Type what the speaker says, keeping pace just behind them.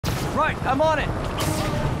Right, I'm on it.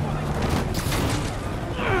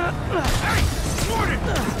 Hey! Warden!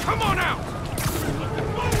 Come on out!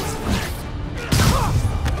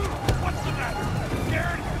 What's the matter?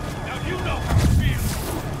 Scared? Now you know how it feels.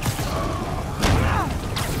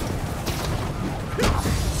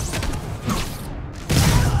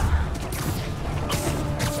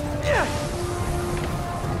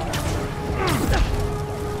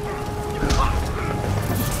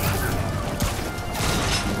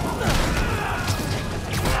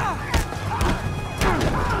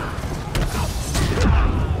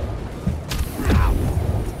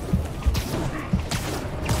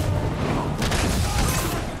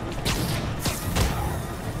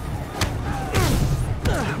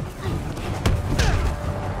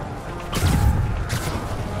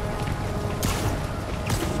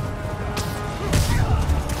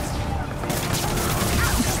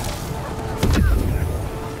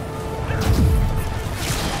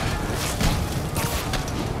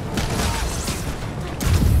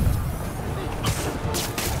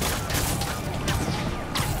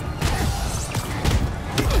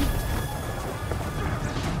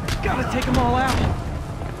 Gotta take them all out.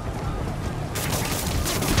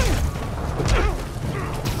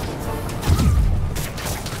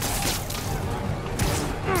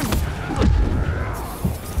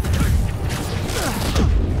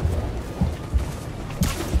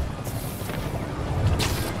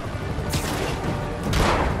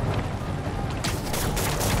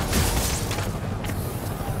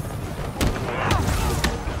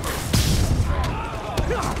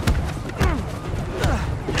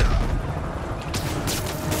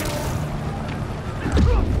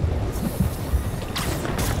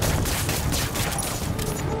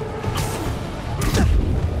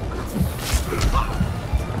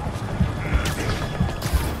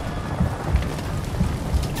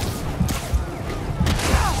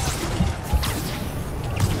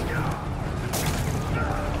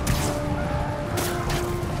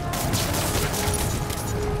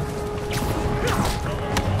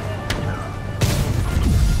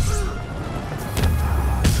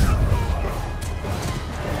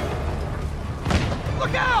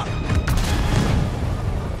 Look out!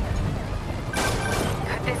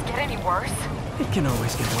 Could this get any worse? It can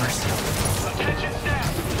always get worse. Attention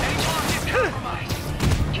staff! Any talk is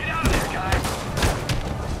compromised! Get out of there, guys!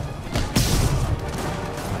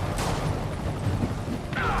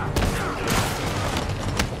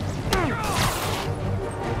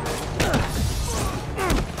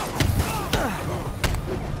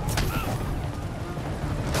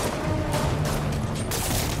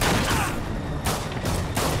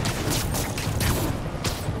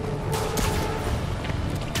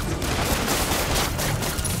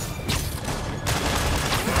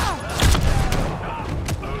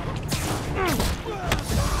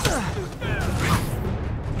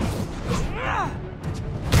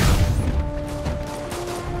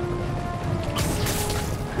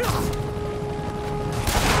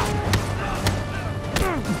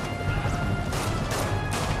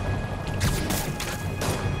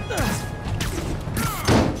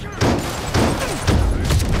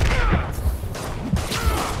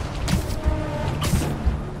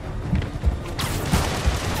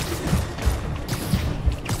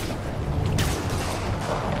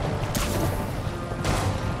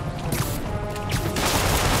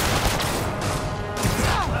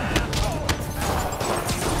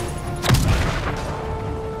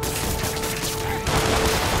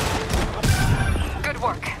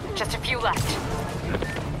 Just a few left.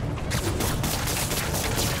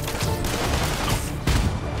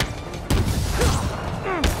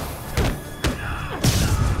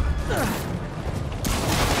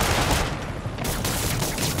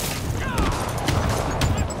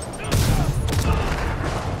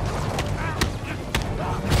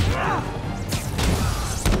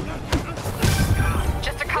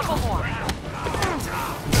 Just a couple more.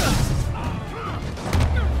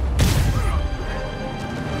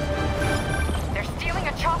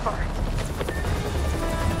 Chopper.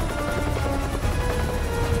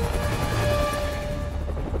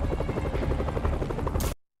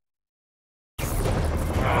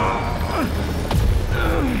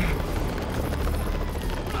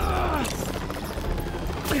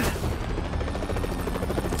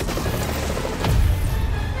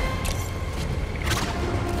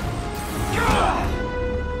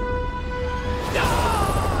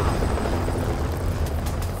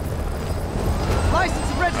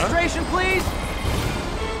 Registration, please?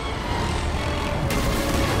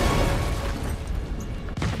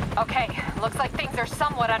 Okay, looks like things are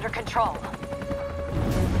somewhat under control.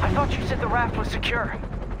 I thought you said the raft was secure.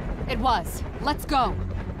 It was. Let's go.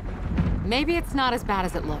 Maybe it's not as bad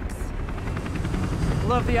as it looks.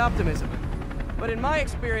 Love the optimism. But in my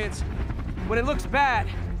experience, when it looks bad,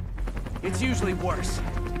 it's usually worse.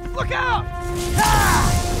 Look out!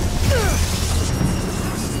 Ah!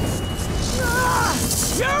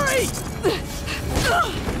 Yuri!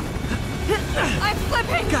 I'm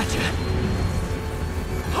slipping! Gotcha.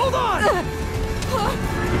 Hold on!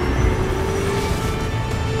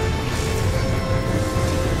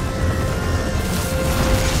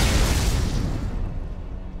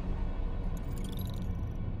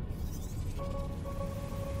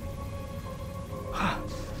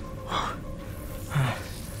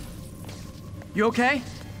 You okay?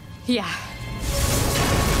 Yeah.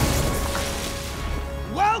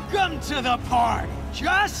 Welcome to the party!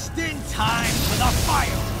 Just in time for the fire!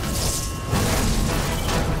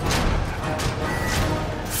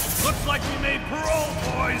 Looks like we made parole,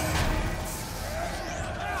 boys!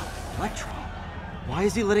 Electro? Why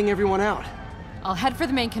is he letting everyone out? I'll head for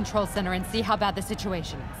the main control center and see how bad the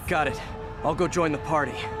situation is. Got it. I'll go join the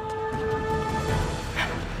party.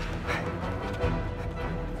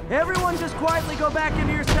 Everyone just quietly go back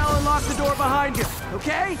into your cell and lock the door behind you,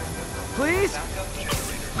 okay? Please?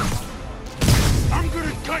 I'm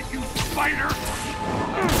gonna gut you, spider!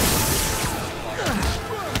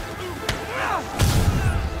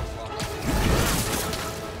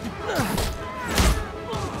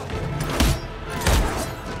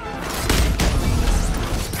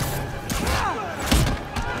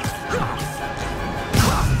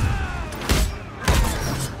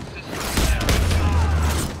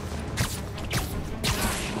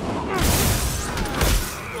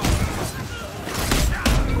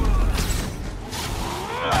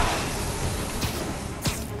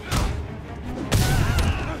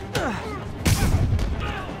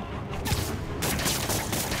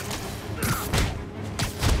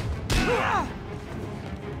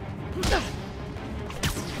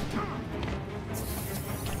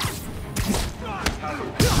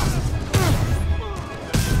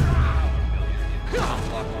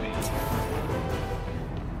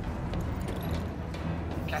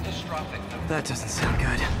 That doesn't sound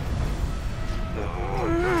good.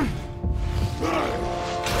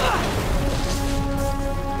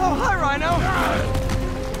 Oh, hi, Rhino!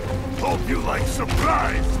 Hope you like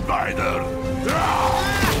surprise, spider!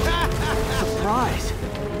 Surprise?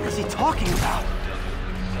 What's he talking about?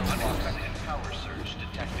 Power surge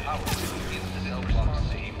detected. Instant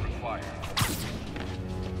response aim required.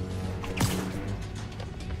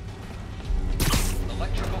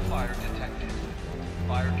 Electrical fire detected.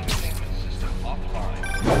 Fire containment system offline.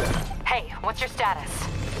 Hey, what's your status?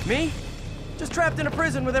 Me? Just trapped in a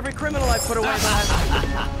prison with every criminal I put away last...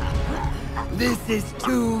 This is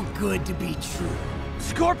too good to be true.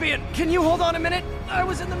 Scorpion, can you hold on a minute? I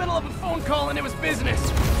was in the middle of a phone call and it was business.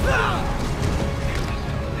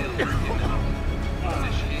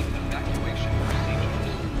 Initiate evacuation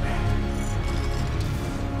procedures.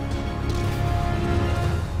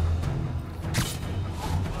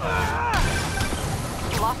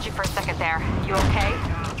 Lost you for a second there. You okay?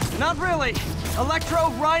 Not really.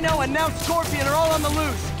 Electro, Rhino, and now Scorpion are all on the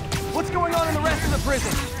loose. What's going on in the rest of the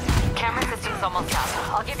prison? Camera system's almost up.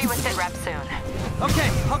 I'll give you a sit rep soon. Okay,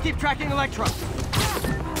 I'll keep tracking Electro.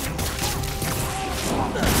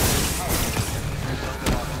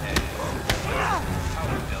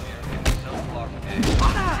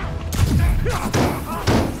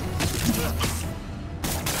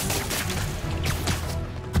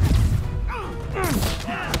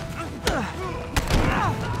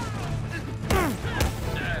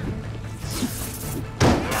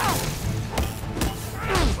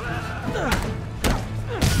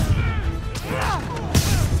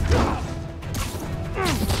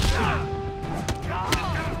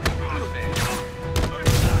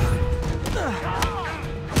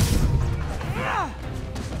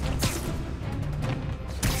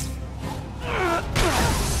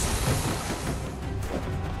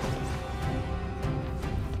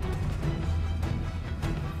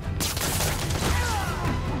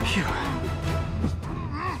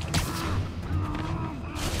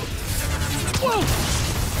 Whoa!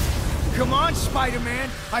 Come on,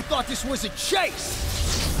 Spider-Man! I thought this was a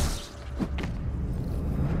chase!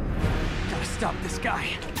 Gotta stop this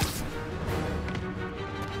guy.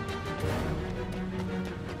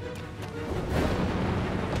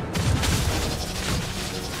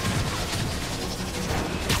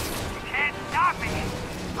 Can't stop me!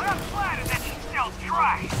 But I'm flattered that you still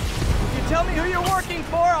try! You tell me who you're working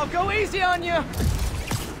for, I'll go easy on you.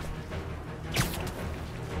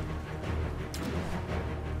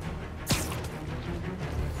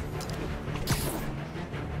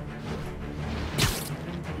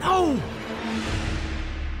 No!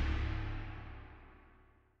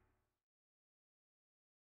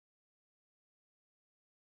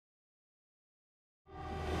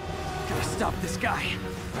 guy.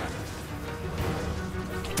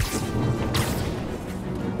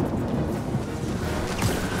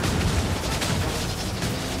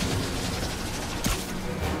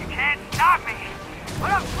 You can't stop me, but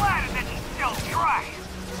I'm flattered that you still try.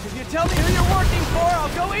 If you tell me who you're working for, I'll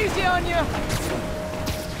go easy on you.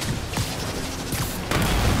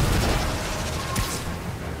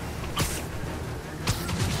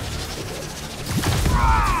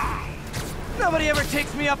 Nobody ever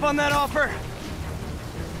takes me up on that offer.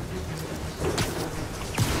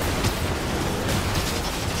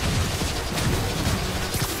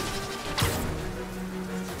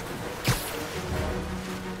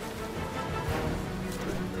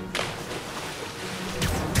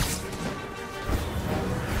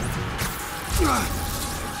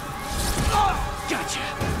 Gotcha.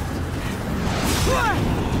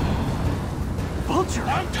 Vulture!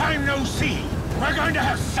 Long time no see. We're going to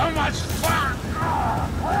have so much fun!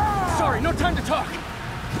 Sorry, no time to talk.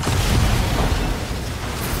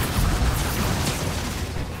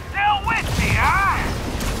 Still with me, huh?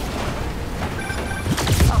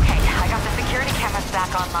 Okay, I got the security cameras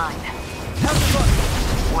back online. How's it look?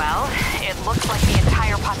 Well, it looks like the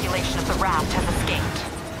entire population of the raft has escaped,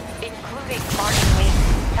 including Martin Lee.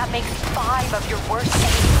 That makes 5 of your worst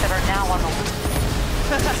enemies that are now on the loose.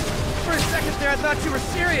 For a second there, I thought you were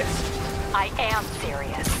serious. I am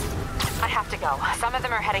serious. I have to go. Some of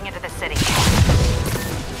them are heading into the city.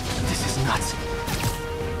 This is nuts.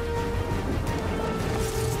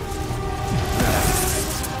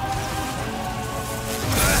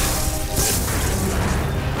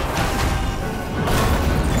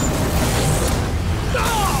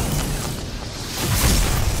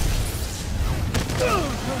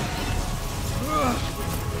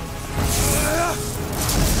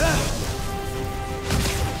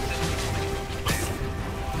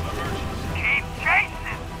 Keep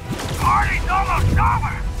chasing. Party's almost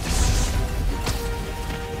over.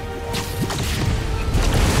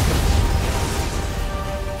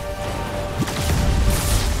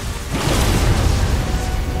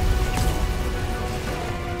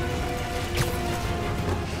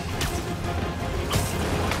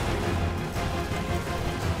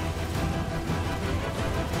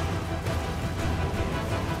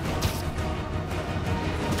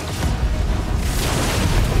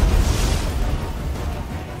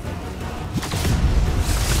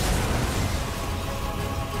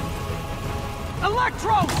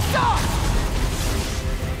 Electro, stop!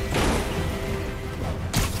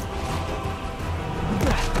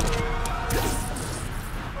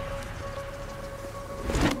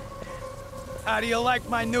 How do you like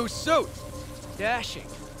my new suit? Dashing.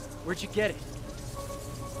 Where'd you get it?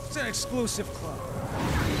 It's an exclusive club.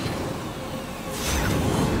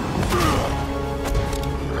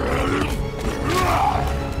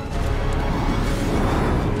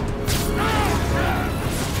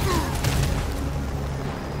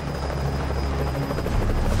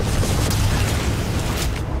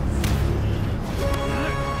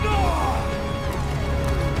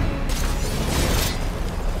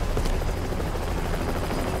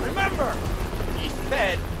 Remember, he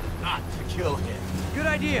said not to kill him. Good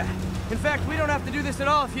idea. In fact, we don't have to do this at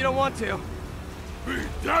all if you don't want to. We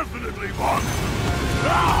definitely want it.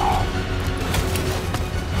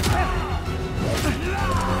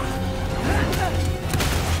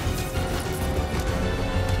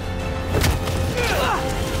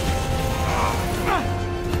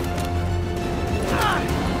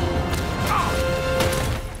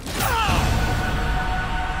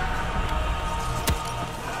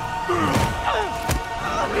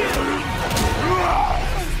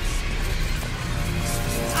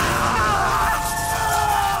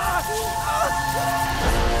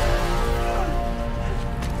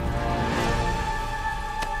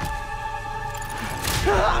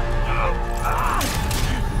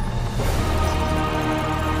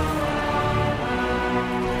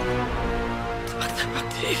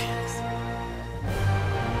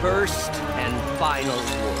 First and final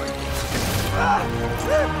warning.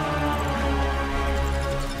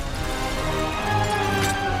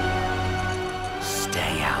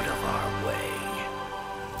 Stay out of our way.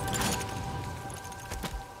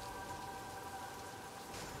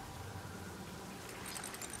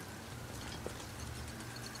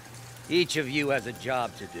 Each of you has a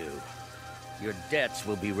job to do. Your debts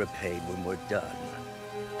will be repaid when we're done.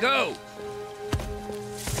 Go!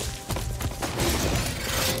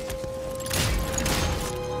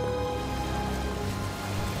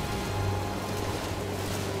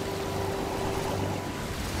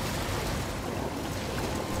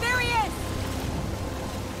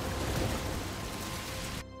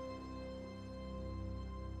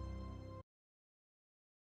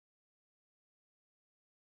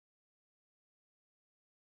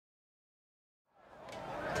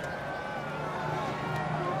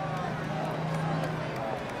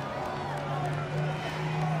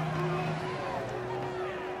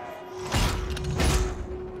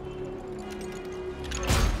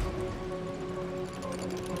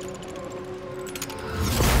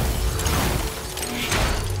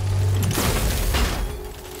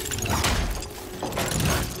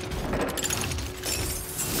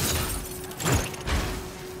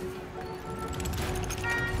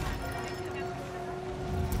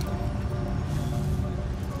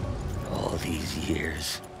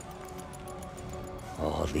 years.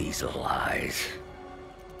 All these are lies.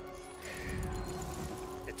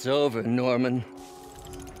 It's over, Norman.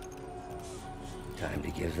 Time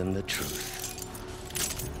to give them the truth.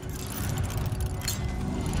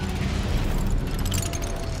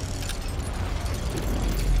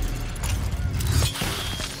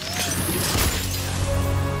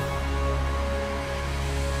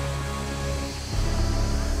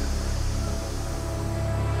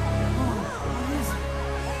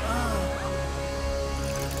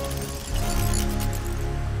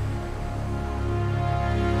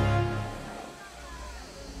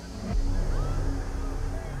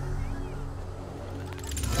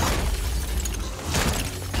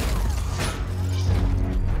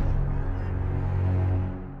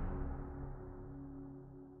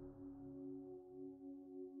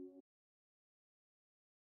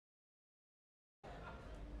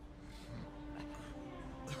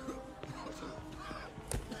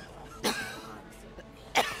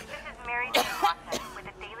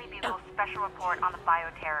 Report on the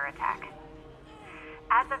bioterror attack.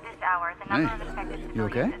 As of this hour, the number of infected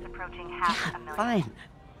civilians is approaching half a million. Fine.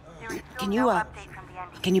 There is Can still you, no update from the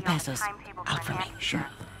NBC can you on pass the those timetable out for me? enhanced Sure.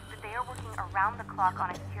 tests, but they are working around the clock on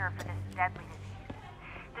a cure for this deadly disease.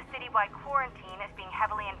 The citywide quarantine is being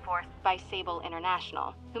heavily enforced by Sable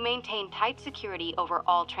International, who maintain tight security over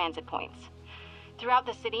all transit points. Throughout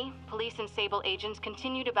the city, police and Sable agents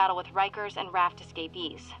continue to battle with Rikers and Raft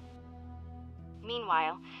escapees.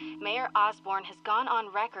 Meanwhile, Mayor Osborn has gone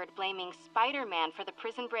on record blaming Spider-Man for the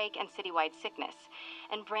prison break and citywide sickness,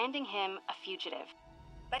 and branding him a fugitive.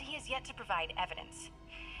 But he has yet to provide evidence.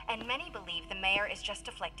 And many believe the mayor is just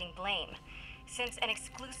deflecting blame, since an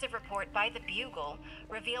exclusive report by the Bugle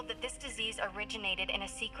revealed that this disease originated in a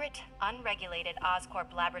secret, unregulated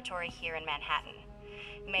Oscorp laboratory here in Manhattan.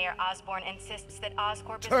 Mayor Osborn insists that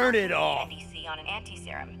Oscorp is Turn it off! NBC on an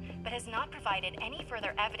anti-serum, but has not provided any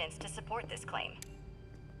further evidence to support this claim.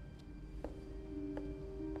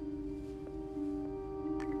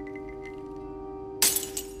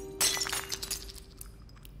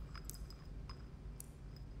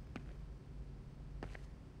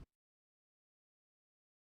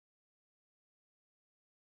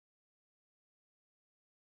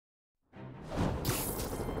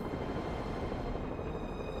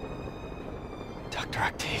 Dr.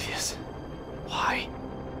 Octavius. Why?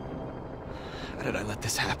 How did I let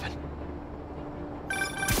this happen?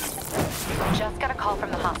 Just got a call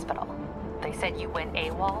from the hospital. They said you went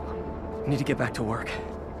AWOL. I need to get back to work.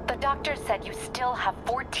 The doctor said you still have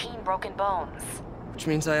 14 broken bones. Which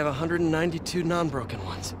means I have 192 non-broken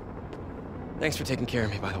ones. Thanks for taking care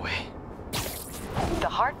of me, by the way. The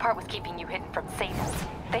hard part was keeping you hidden from Sable.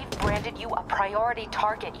 They've branded you a priority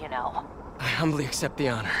target, you know. I humbly accept the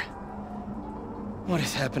honor. What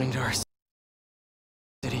is happening to our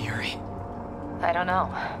city, Yuri? I don't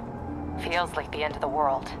know. Feels like the end of the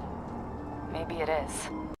world. Maybe it is.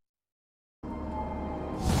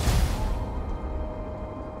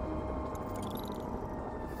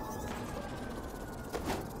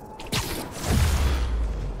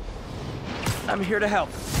 I'm here to help.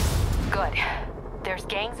 Good. There's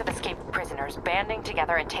gangs of escaped prisoners banding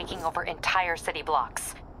together and taking over entire city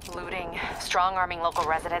blocks. Looting, strong-arming local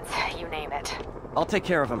residents, you name it. I'll take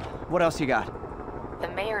care of him. What else you got? The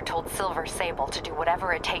mayor told Silver Sable to do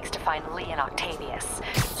whatever it takes to find Lee and Octavius.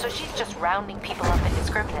 So she's just rounding people up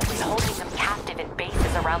indiscriminately, holding them captive in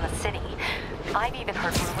bases around the city. I've even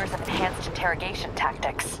heard rumors of enhanced interrogation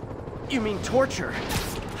tactics. You mean torture?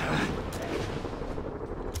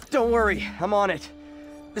 Don't worry, I'm on it.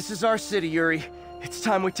 This is our city, Yuri. It's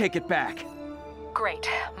time we take it back. Great.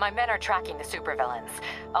 My men are tracking the supervillains.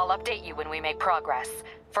 I'll update you when we make progress.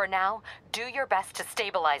 For now, do your best to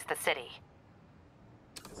stabilize the city.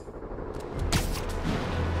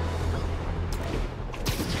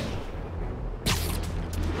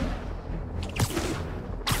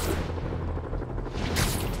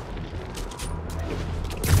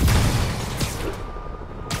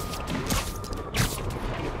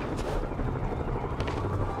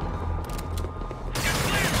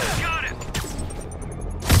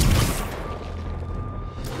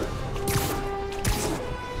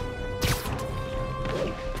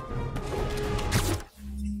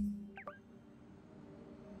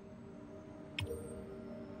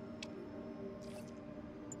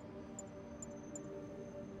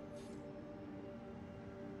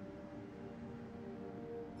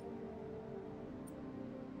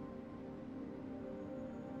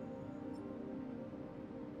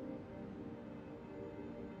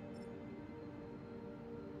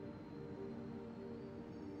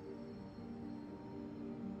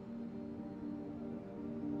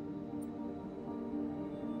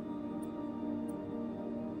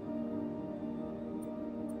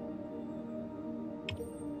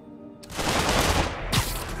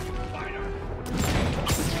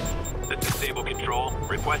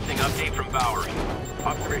 Requesting update from Bowery.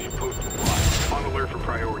 Observation post supplied. On alert for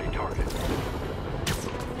priority target.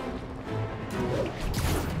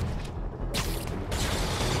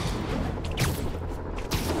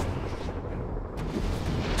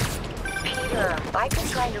 Peter, I've been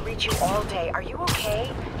trying to reach you all day. Are you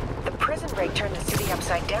okay? The prison break turned the city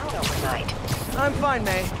upside down overnight. I'm fine,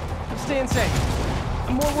 May. I'm staying safe.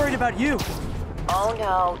 I'm more worried about you. Oh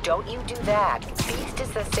no, don't you do that. Feast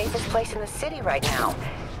is the safest place in the city right now.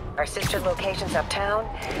 Our sister locations uptown,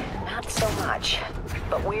 not so much.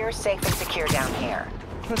 But we're safe and secure down here.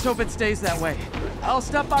 Let's hope it stays that way. I'll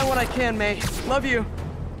stop by when I can, May. Love you.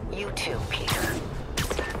 You too, Peter.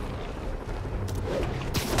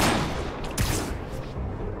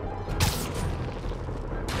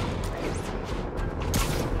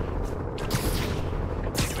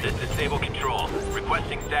 This is Sable Control.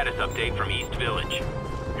 Requesting status update from East Village.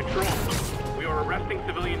 Control, we are arresting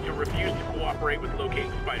civilians who refuse to cooperate with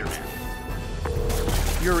locating Spider-Man.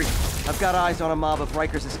 Yuri, I've got eyes on a mob of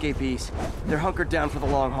Rikers escapees. They're hunkered down for the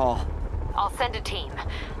long haul. I'll send a team.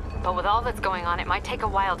 But with all that's going on, it might take a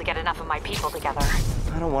while to get enough of my people together.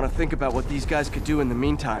 I don't want to think about what these guys could do in the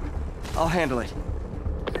meantime. I'll handle it.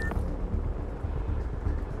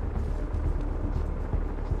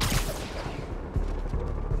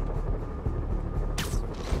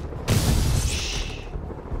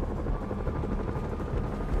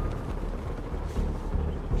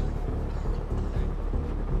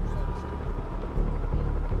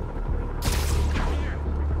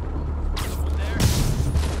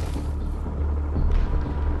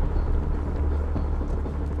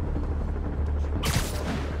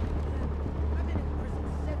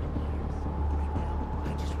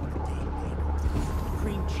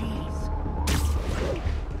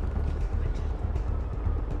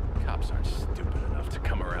 Cops aren't stupid enough to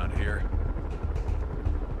come around here.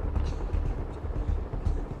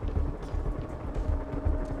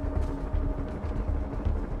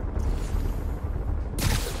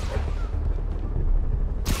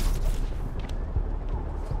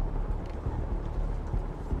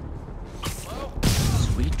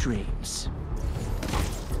 Sweet dreams.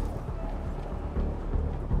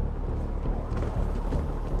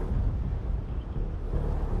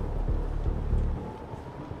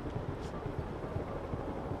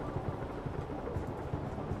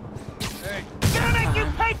 Gonna make you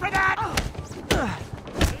pay for that!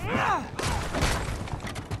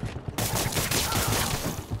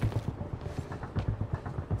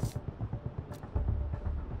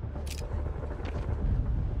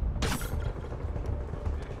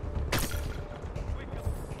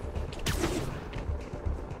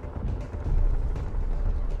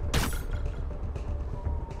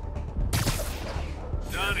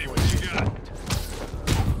 Johnny, what you got?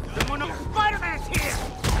 Someone knows Spider-Man's here!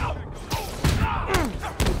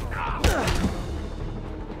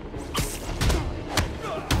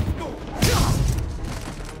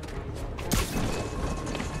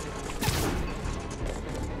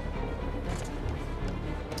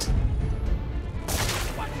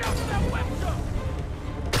 Watch out for that web show!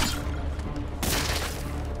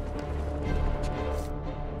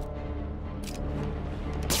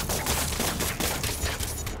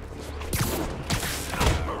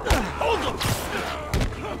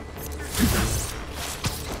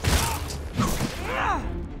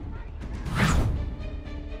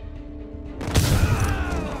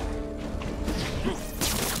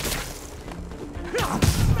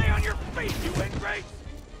 Stay on your feet, you ingrates!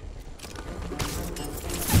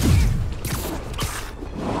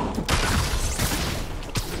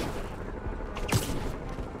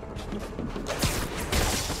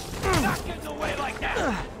 Not getting away like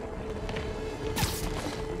that!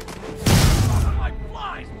 Like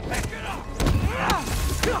flies! Pick it up!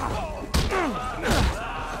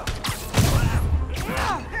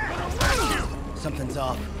 Something's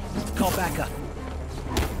off. Call backup.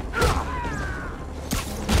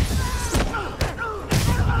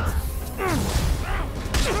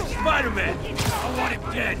 Spider-Man! I want him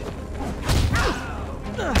dead!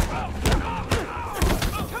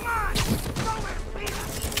 Come on! Go with me!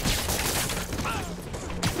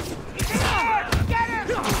 Get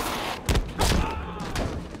him!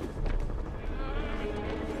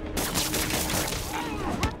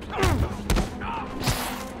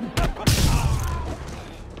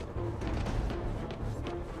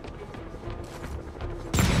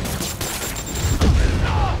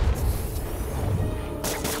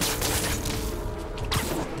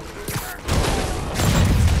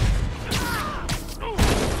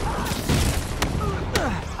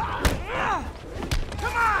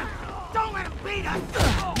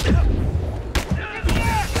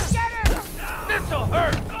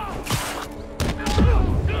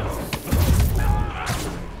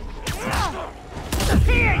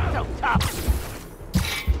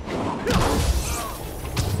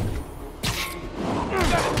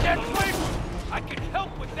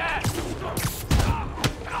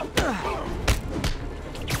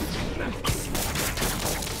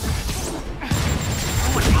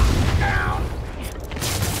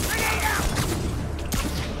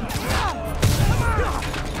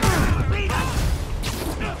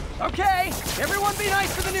 be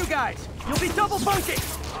nice to the new guys. You'll be double bunking.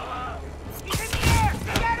 He's in the air!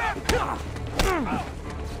 Get him!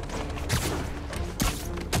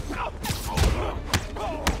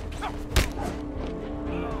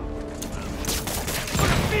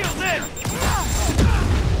 Feel this!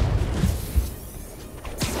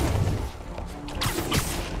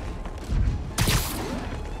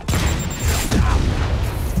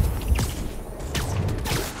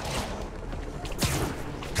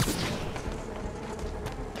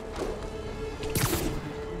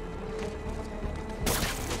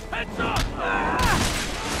 Heads up!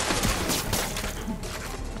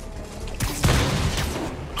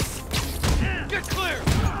 Get clear!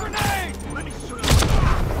 Grenade! Let me shoot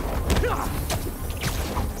you.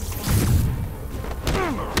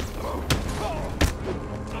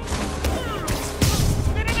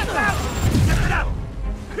 Spinning us out! Get it out!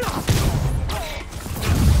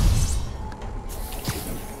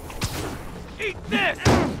 Eat this!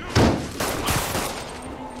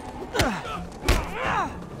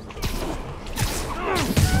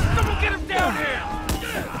 Someone get him down here!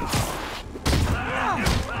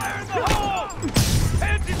 Fire in the hole!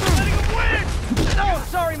 Pansies are letting him win! Oh,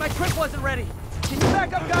 sorry, my quick wasn't ready. Can you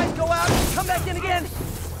back up, guys? Go out and come back in again.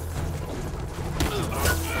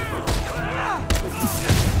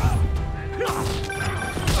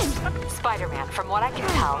 Spider-Man, from what I can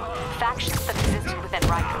tell, factions that existed within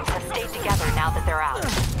Rikers have stayed together now that they're out.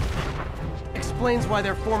 Explains why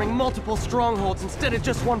they're forming multiple strongholds instead of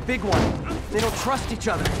just one big one. They don't trust each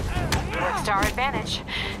other. Works to our advantage.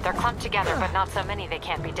 They're clumped together, but not so many they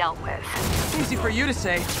can't be dealt with. Easy for you to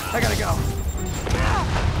say. I gotta go.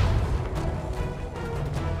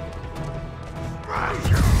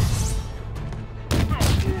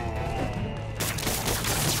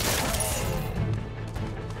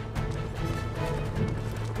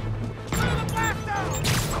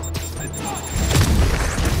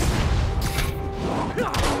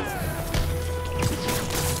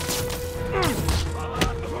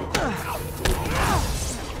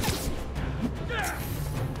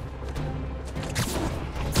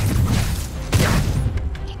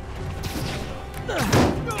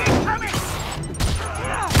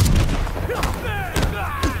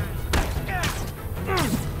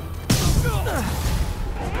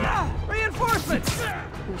 Reinforcements! There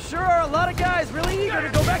sure are a lot of guys really eager to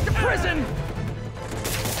go back to prison!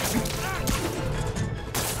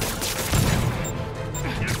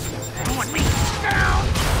 Want me down!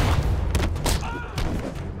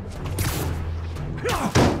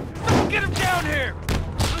 Someone get him down here!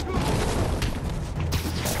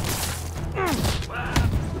 This is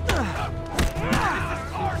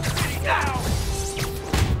our city now!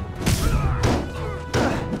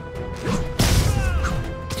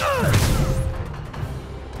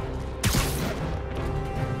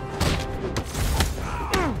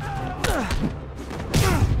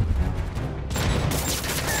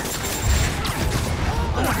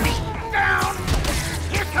 Down!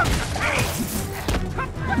 Here comes the pain! What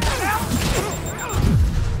the hell?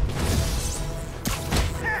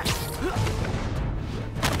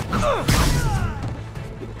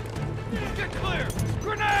 Get clear!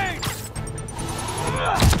 Grenade!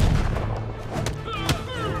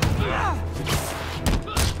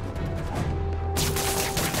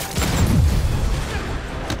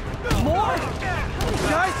 More? How many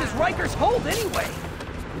guys does Rikers hold anyway?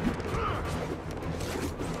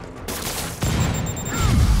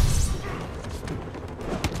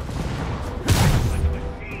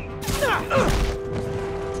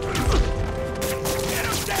 Get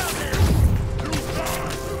him down there!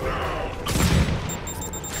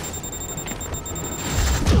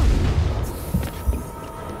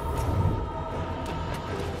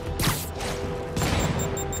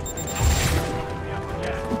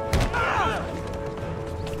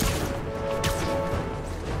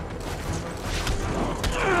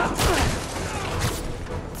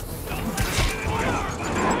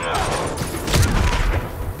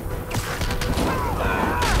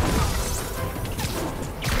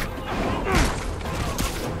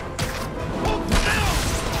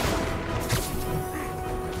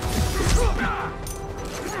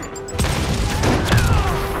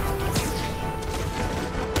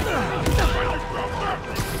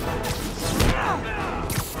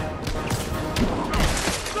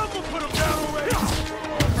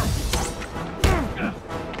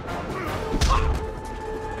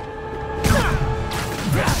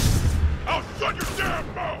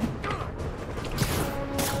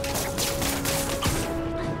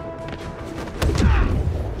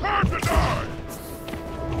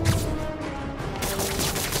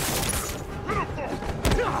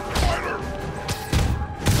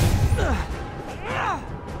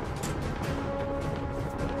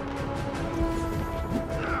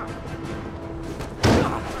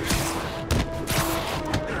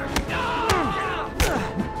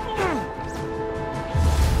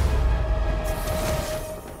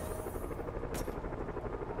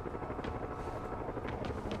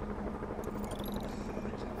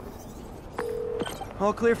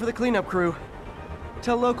 All clear for the cleanup crew.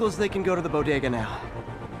 Tell locals they can go to the bodega now.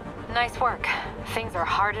 Nice work. Things are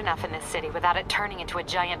hard enough in this city without it turning into a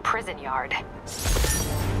giant prison yard.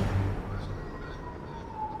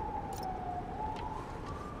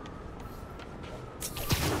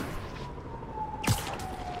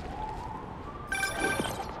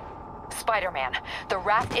 Spider-Man, the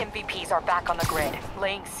Raft MVPs are back on the grid,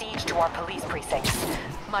 laying siege to our police precincts.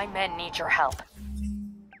 My men need your help.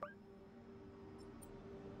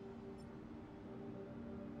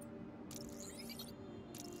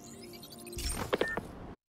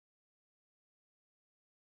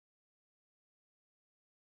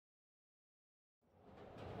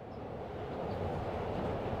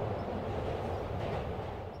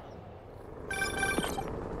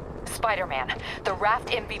 Spider-Man, the Raft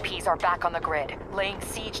MVPs are back on the grid, laying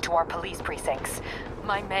siege to our police precincts.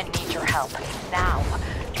 My men need your help, now.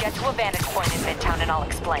 Get to a vantage point in Midtown and I'll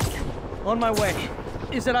explain. On my way.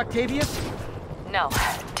 Is it Octavius? No,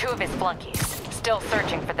 2 of his flunkies. Still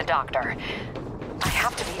searching for the doctor. I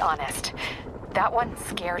have to be honest. That one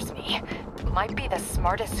scares me. Might be the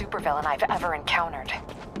smartest supervillain I've ever encountered.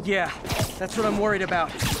 Yeah, that's what I'm worried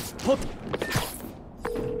about.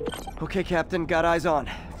 Okay, Captain, got eyes on.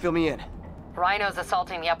 Fill me in. Rhino's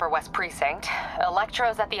assaulting the Upper West Precinct.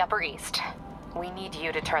 Electro's at the Upper East. We need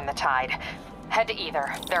you to turn the tide. Head to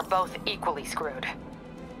either. They're both equally screwed.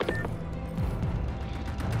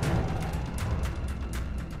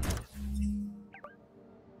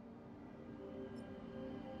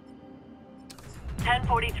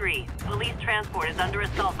 (1043). Police transport is under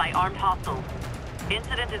assault by armed hostiles.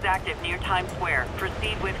 Incident is active near Times Square.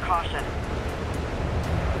 Proceed with caution.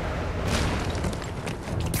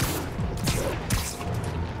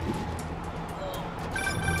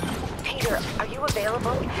 Peter, are you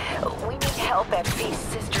available? We need help at Feast's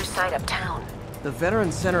sister's site uptown. The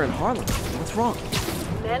Veterans Center in Harlem. What's wrong?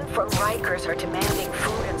 Men from Rikers are demanding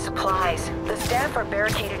food and supplies. The staff are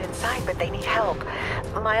barricaded inside, but they need help.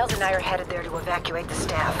 Miles and I are headed there to evacuate the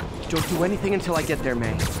staff. Don't do anything until I get there,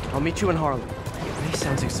 May. I'll meet you in Harlem. May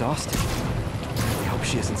sounds exhausted. I hope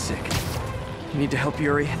she isn't sick. Need to help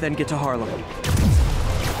Yuri, then get to Harlem.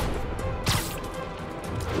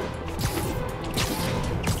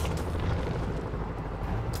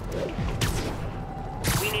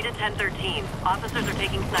 We need a 1013. Officers are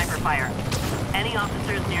taking sniper fire. Any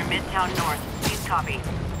officers near Midtown North, please copy.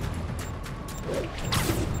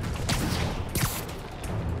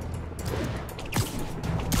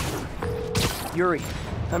 Yuri,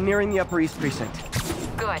 I'm nearing the Upper East Precinct.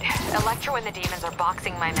 Good. Electro and the demons are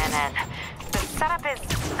boxing my men in. The setup is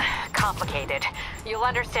complicated. You'll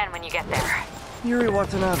understand when you get there. Yuri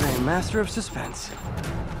Watanabe, master of suspense.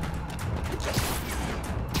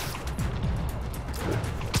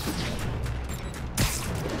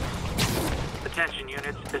 Attention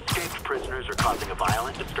units, escaped prisoners are causing a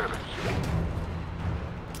violent disturbance.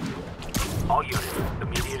 All units,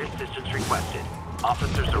 immediate assistance requested.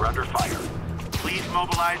 Officers are under fire. Please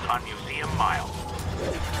mobilize on Museum Mile.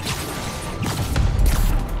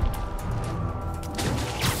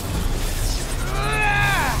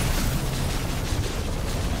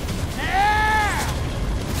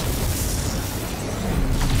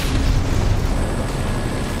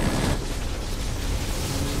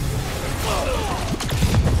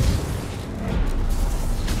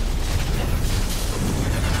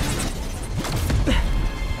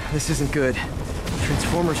 This isn't good.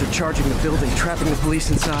 Transformers are charging the building, trapping the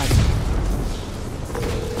police inside.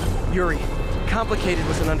 Yuri, complicated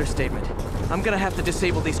was an understatement. I'm gonna have to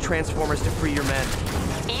disable these transformers to free your men.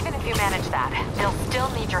 Even if you manage that, they'll still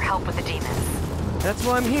need your help with the demons. That's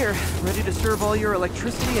why I'm here, ready to serve all your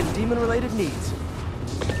electricity and demon-related needs.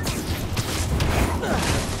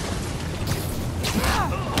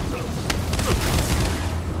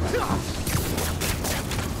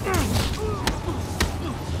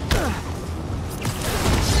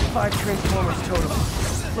 Five transformers total.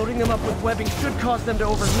 Loading them up with webbing should cause them to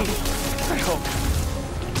overheat. I hope.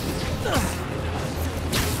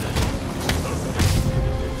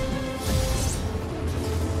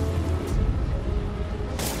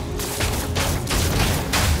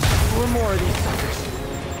 Four more of these suckers.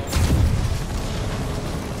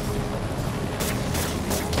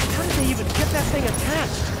 How did they even get that thing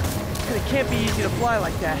attached? And it can't be easy to fly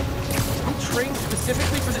like that. I'm trained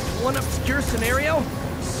specifically for this one obscure scenario?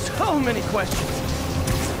 So many questions.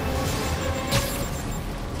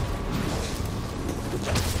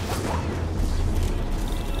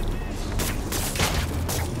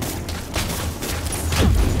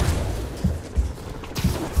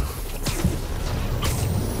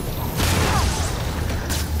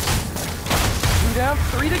 Two down,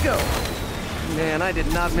 3 to go. Man, I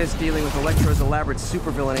did not miss dealing with Electro's elaborate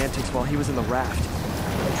supervillain antics while he was in the raft.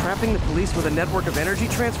 Trapping the police with a network of energy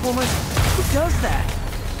transformers? Who does that?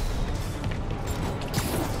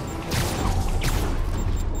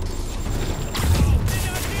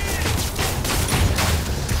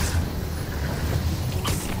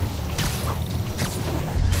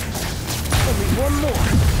 Only one more.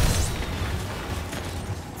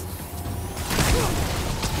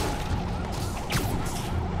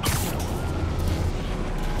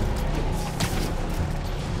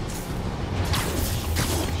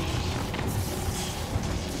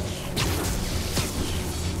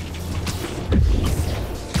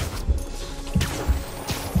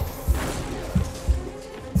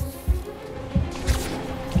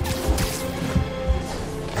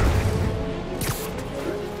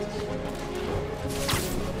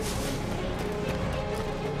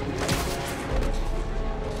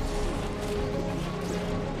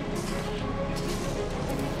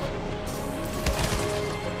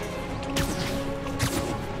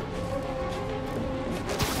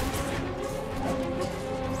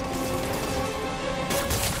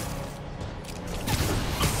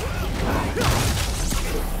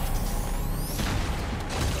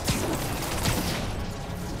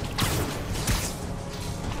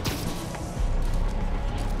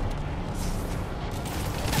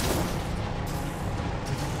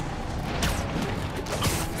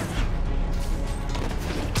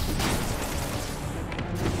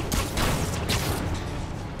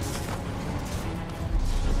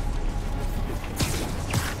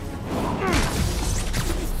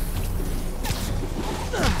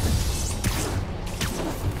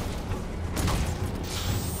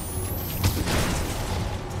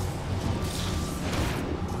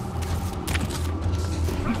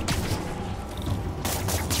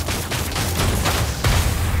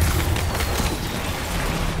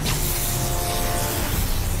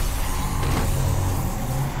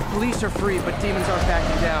 Police are free, but demons aren't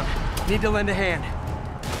backing down. Need to lend a hand.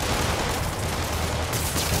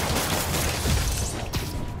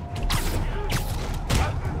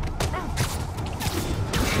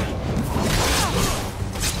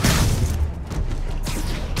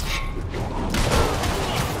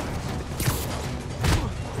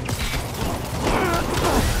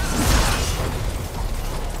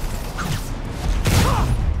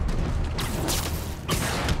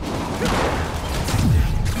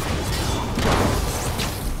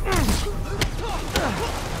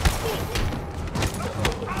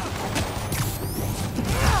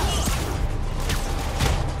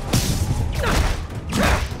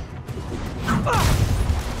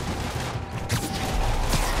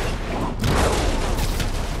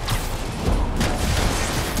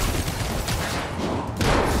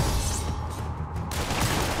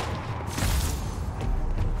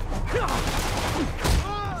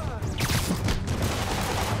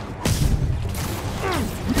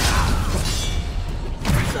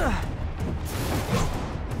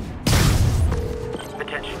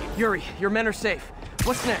 Yuri, your men are safe.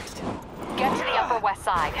 What's next? Get to the Upper West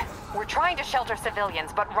Side. We're trying to shelter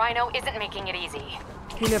civilians, but Rhino isn't making it easy.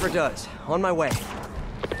 He never does. On my way.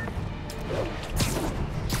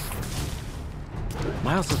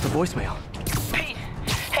 Miles left a voicemail. Pete!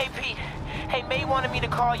 Hey, Pete! Hey, May wanted me to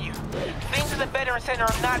call you. Things in the Veteran Center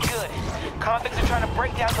are not good. Convicts are trying to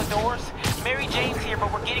break down the doors. Mary Jane's here,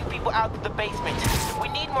 but we're getting people out of the basement. We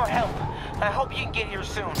need more help. I hope you can get here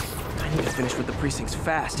soon. I need to finish with the precincts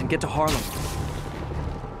fast and get to Harlem.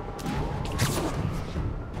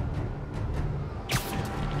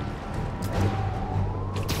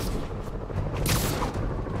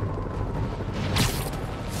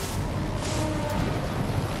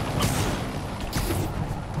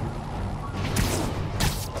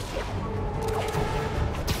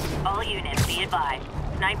 All units, be advised.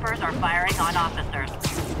 Snipers are firing on officers.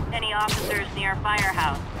 Any officers near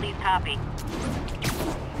Firehouse, please copy.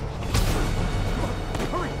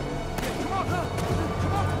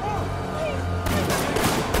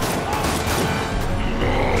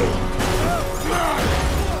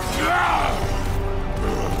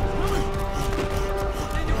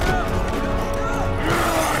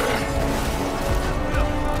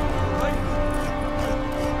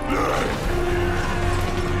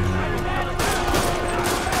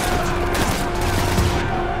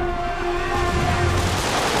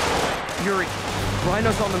 Yuri,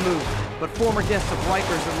 Rhino's on the move, but former guests of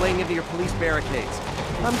Rikers are laying into your police barricades.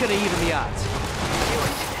 I'm gonna even the odds. Do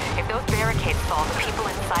it. If those barricades fall, the people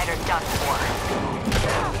inside are done for.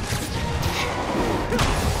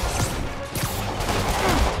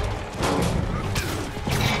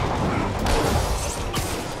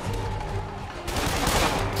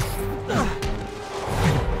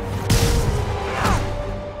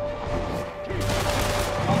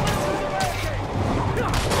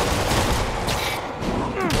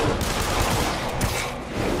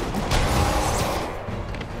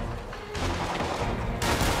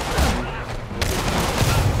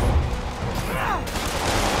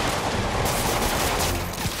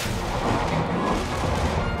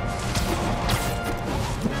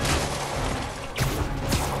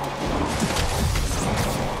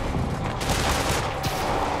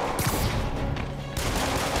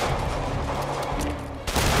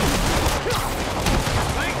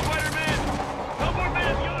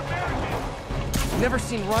 Never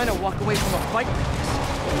seen Rhino walk away from a fight like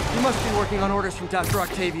this. He must be working on orders from Dr.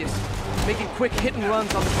 Octavius, making quick hit and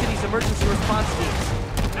runs on the city's emergency response teams.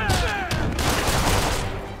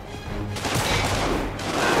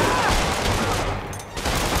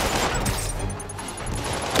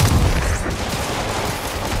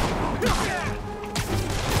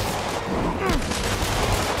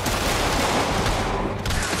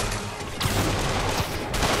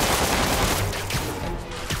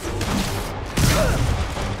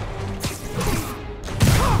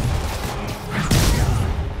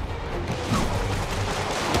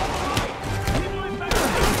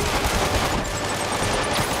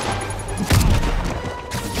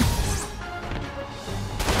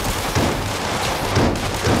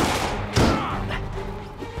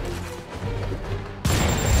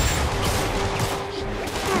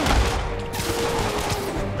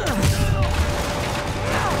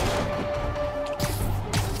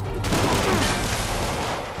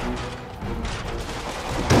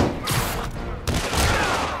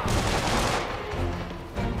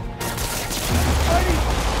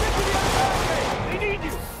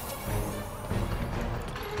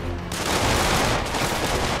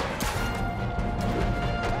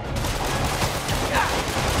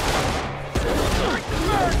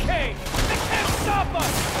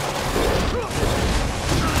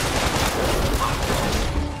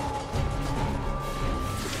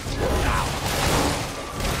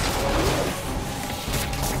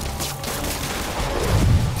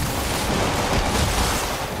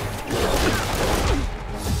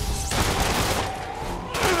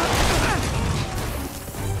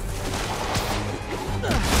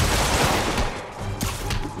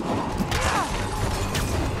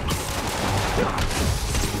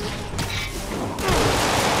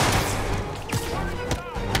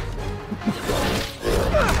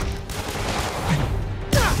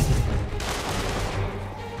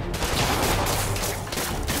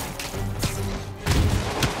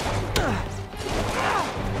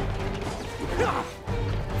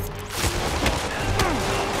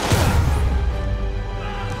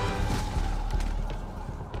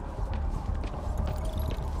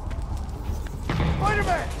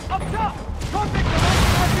 Spider-Man! Up top! Convict the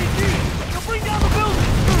RPG! You'll bring down the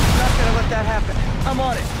building! Not gonna let that happen. I'm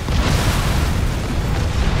on it.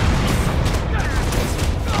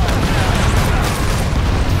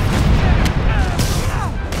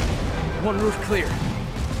 One roof clear.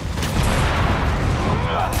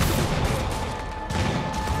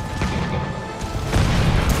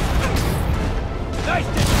 Nice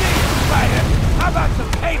to see you, Spider! How about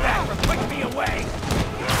some payback for putting me away?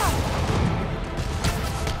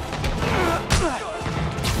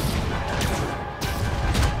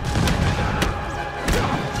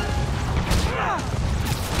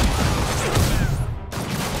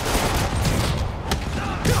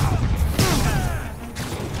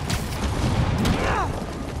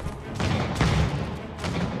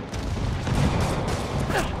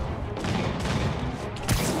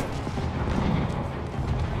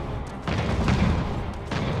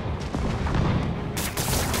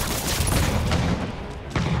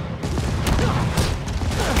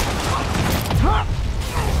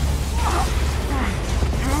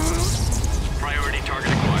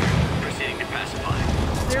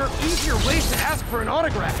 For an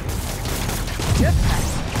autograph.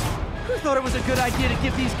 Jetpacks? Who thought it was a good idea to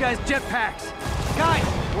give these guys jetpacks? Guys,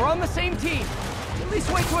 we're on the same team. At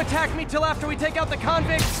least wait to attack me till after we take out the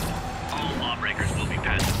convicts. All lawbreakers will be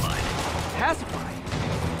pacified. Pacified?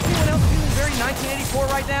 Anyone else feeling very 1984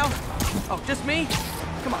 right now? Oh, just me?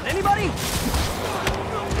 Come on, anybody?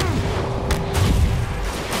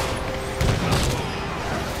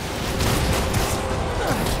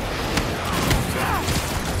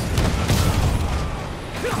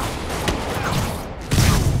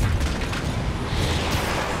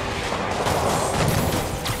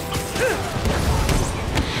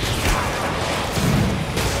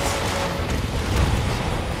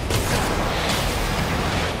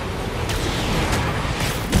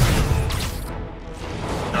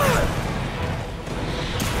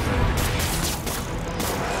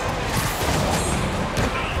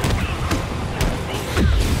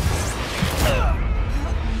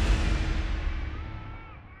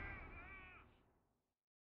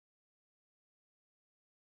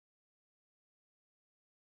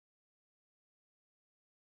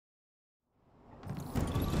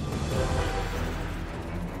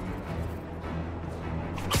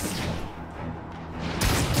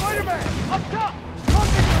 Spider-Man! Up top!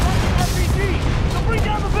 Convict the RPG! They'll bring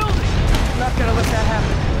down the building! Not gonna let that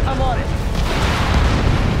happen. I'm on it.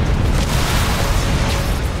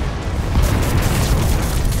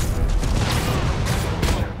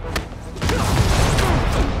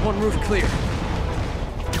 clear.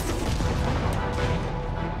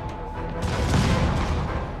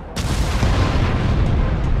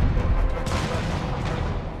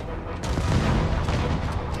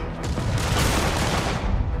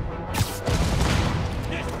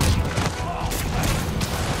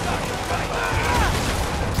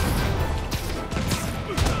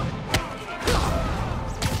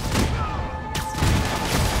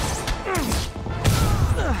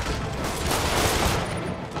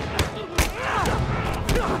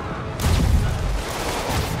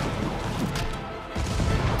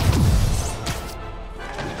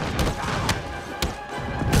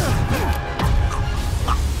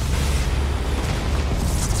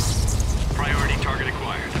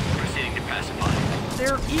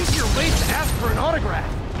 There are easier ways to ask for an autograph.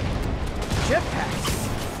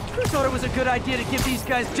 Jetpacks? Who thought it was a good idea to give these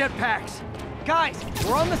guys jetpacks? Guys,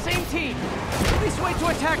 we're on the same team. Please wait to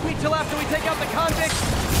attack me till after we take out the convicts.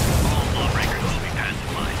 All lawbreakers will be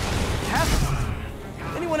pacified.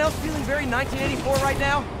 Pacified? Anyone else feeling very 1984 right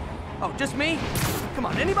now? Oh, just me? Come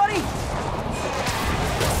on, anybody?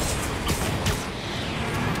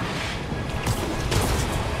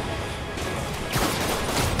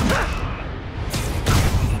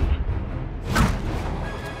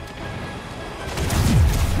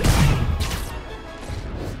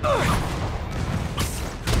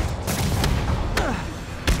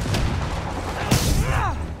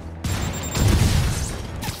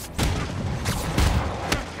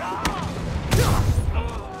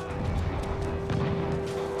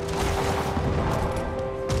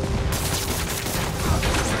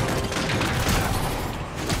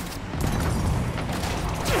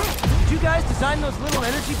 Design those little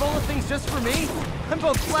energy bullet things just for me? I'm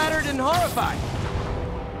both flattered and horrified.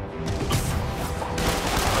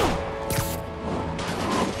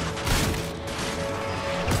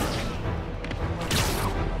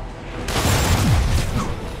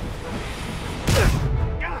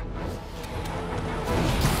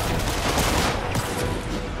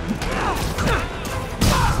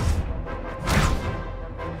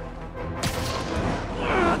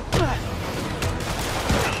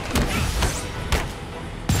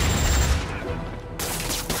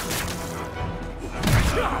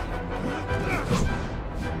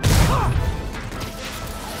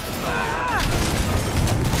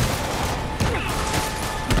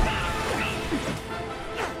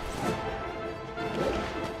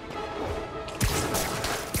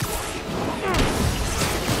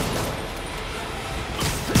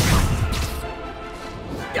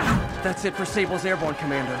 That's it for Sable's airborne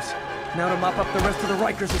commandos. Now to mop up the rest of the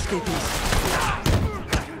Rikers escapees.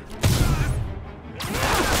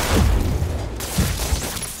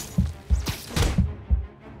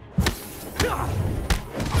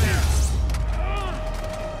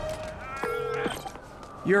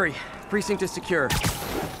 Yuri, precinct is secure.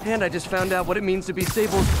 And I just found out what it means to be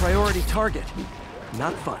Sable's priority target.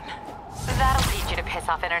 Not fun. That'll teach you to piss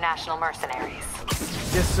off international mercenaries.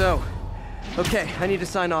 Guess so. Okay, I need to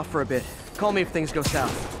sign off for a bit. Call me if things go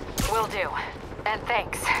south. Will do. And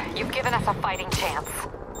thanks. You've given us a fighting chance.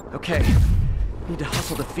 Okay. Need to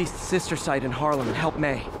hustle to Feast's sister site in Harlem and help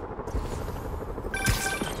May.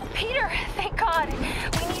 Peter, thank God.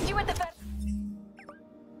 We need you at the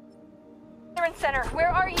Veteran Center. Where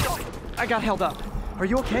are you? I got held up. Are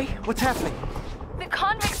you okay? What's happening? The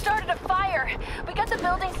convicts started a fire. We got the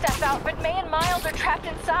building staff out, but May and Miles are trapped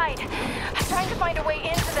inside. I'm trying to find a way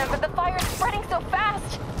into them, but the fire's spreading so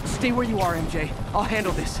fast. Stay where you are, MJ. I'll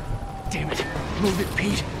handle this. Damn it. Move it,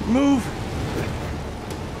 Pete. Move!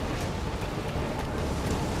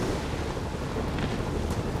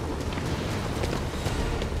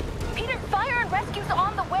 Peter, fire and rescue's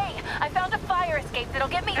on the way. I found a fire escape that'll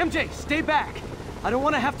get me— MJ, stay back! I don't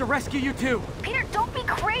want to have to rescue you too. Peter, don't be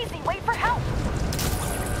crazy. Wait for help.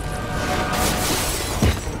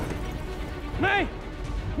 May!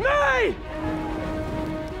 May!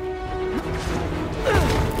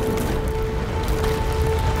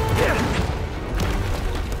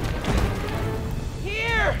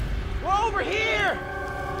 Here! We're over here!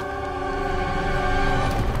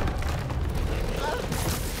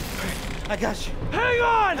 I got you. Hang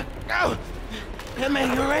on! Go! Hey,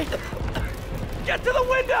 man, you alright? Get to the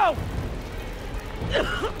window!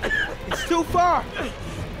 It's too far.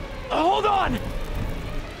 Hold on!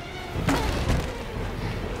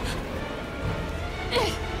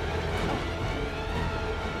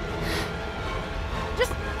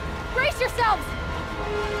 Just brace yourselves!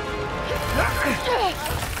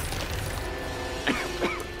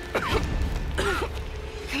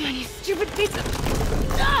 Come on, you stupid pizza!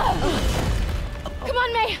 Come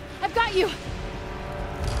on, May! I've got you!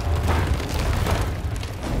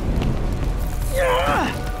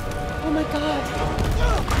 God.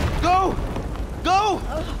 Go! Go!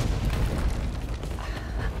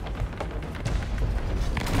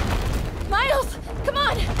 Miles, come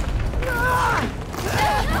on! No!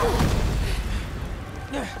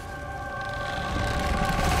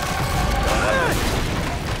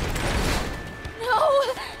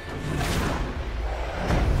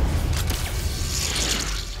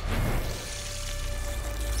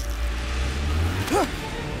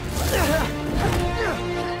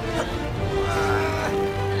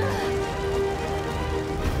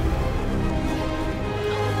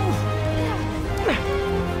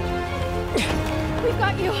 We've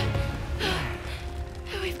got you.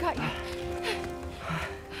 We've got you.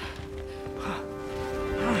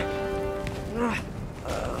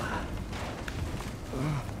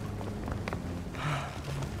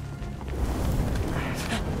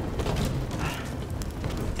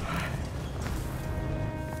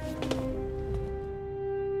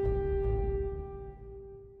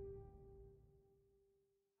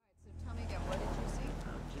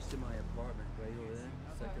 Just in my apartment, right over there,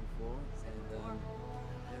 second floor, and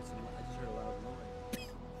there's some. I just heard a loud noise.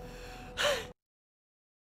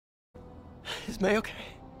 Is May okay?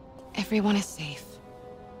 Everyone is safe.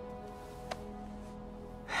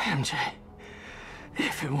 MJ,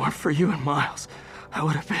 if it weren't for you and Miles, I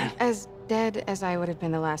would have been As dead as I would have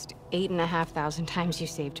been the last 8,500 times you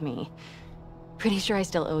saved me. Pretty sure I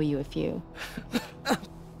still owe you a few.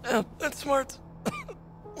 That's smart.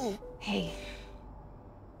 Hey.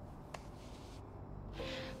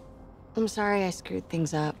 I'm sorry I screwed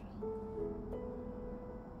things up.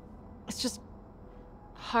 It's just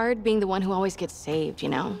hard being the one who always gets saved, you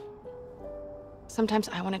know? Sometimes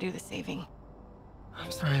I want to do the saving.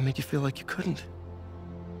 I'm sorry I made you feel like you couldn't.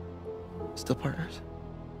 Still partners?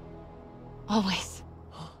 Always.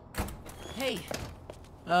 Hey,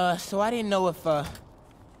 so I didn't know if,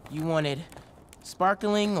 you wanted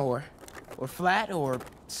sparkling or flat or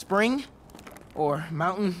spring or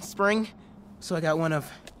mountain spring, so I got one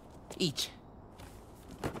of each.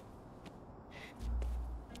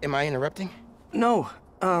 Am I interrupting? No,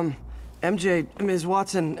 MJ, Ms.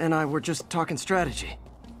 Watson, and I were just talking strategy.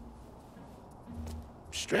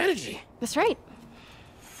 Strategy? That's right.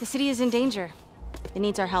 The city is in danger. It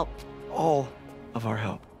needs our help. All of our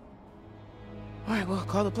help. All right, well,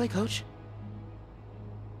 call the play, coach.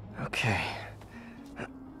 Okay.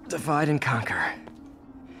 Divide and conquer.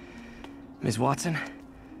 Ms. Watson,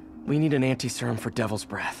 we need an anti-serum for Devil's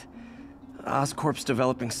Breath. Oscorp's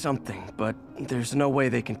developing something, but there's no way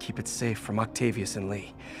they can keep it safe from Octavius and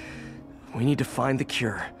Lee. We need to find the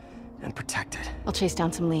cure and protect it. I'll chase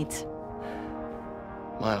down some leads.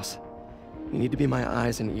 Miles, you need to be my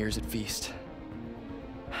eyes and ears at Feast.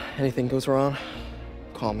 Anything goes wrong,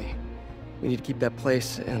 call me. We need to keep that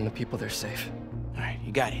place and the people there safe. All right,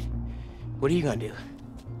 you got it. What are you gonna do?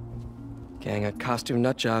 Gang of costume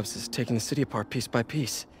nutjobs is taking the city apart piece by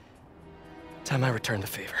piece. Time I return the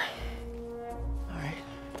favor. All right.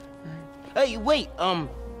 Hey, wait, how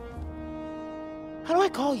do I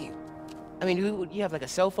call you? I mean, you have like a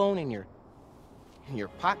cell phone in your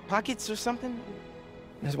pockets or something?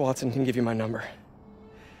 Ms. Watson can give you my number.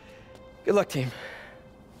 Good luck, team.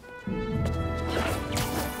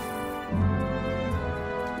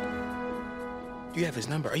 You have his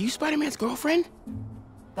number. Are you Spider-Man's girlfriend?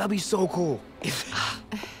 That'd be so cool.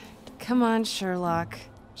 Come on, Sherlock.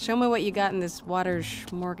 Show me what you got in this water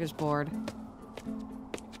smorgasbord.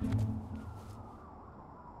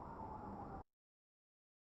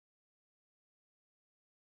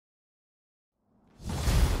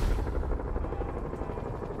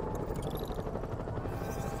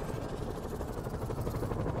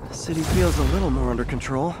 City feels a little more under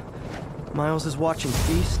control. Miles is watching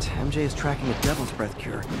Feast, MJ is tracking a Devil's Breath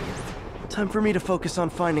cure. Time for me to focus on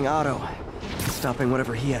finding Otto, stopping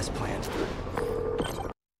whatever he has planned.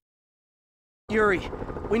 Yuri,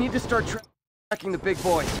 we need to start tracking the big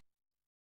boys.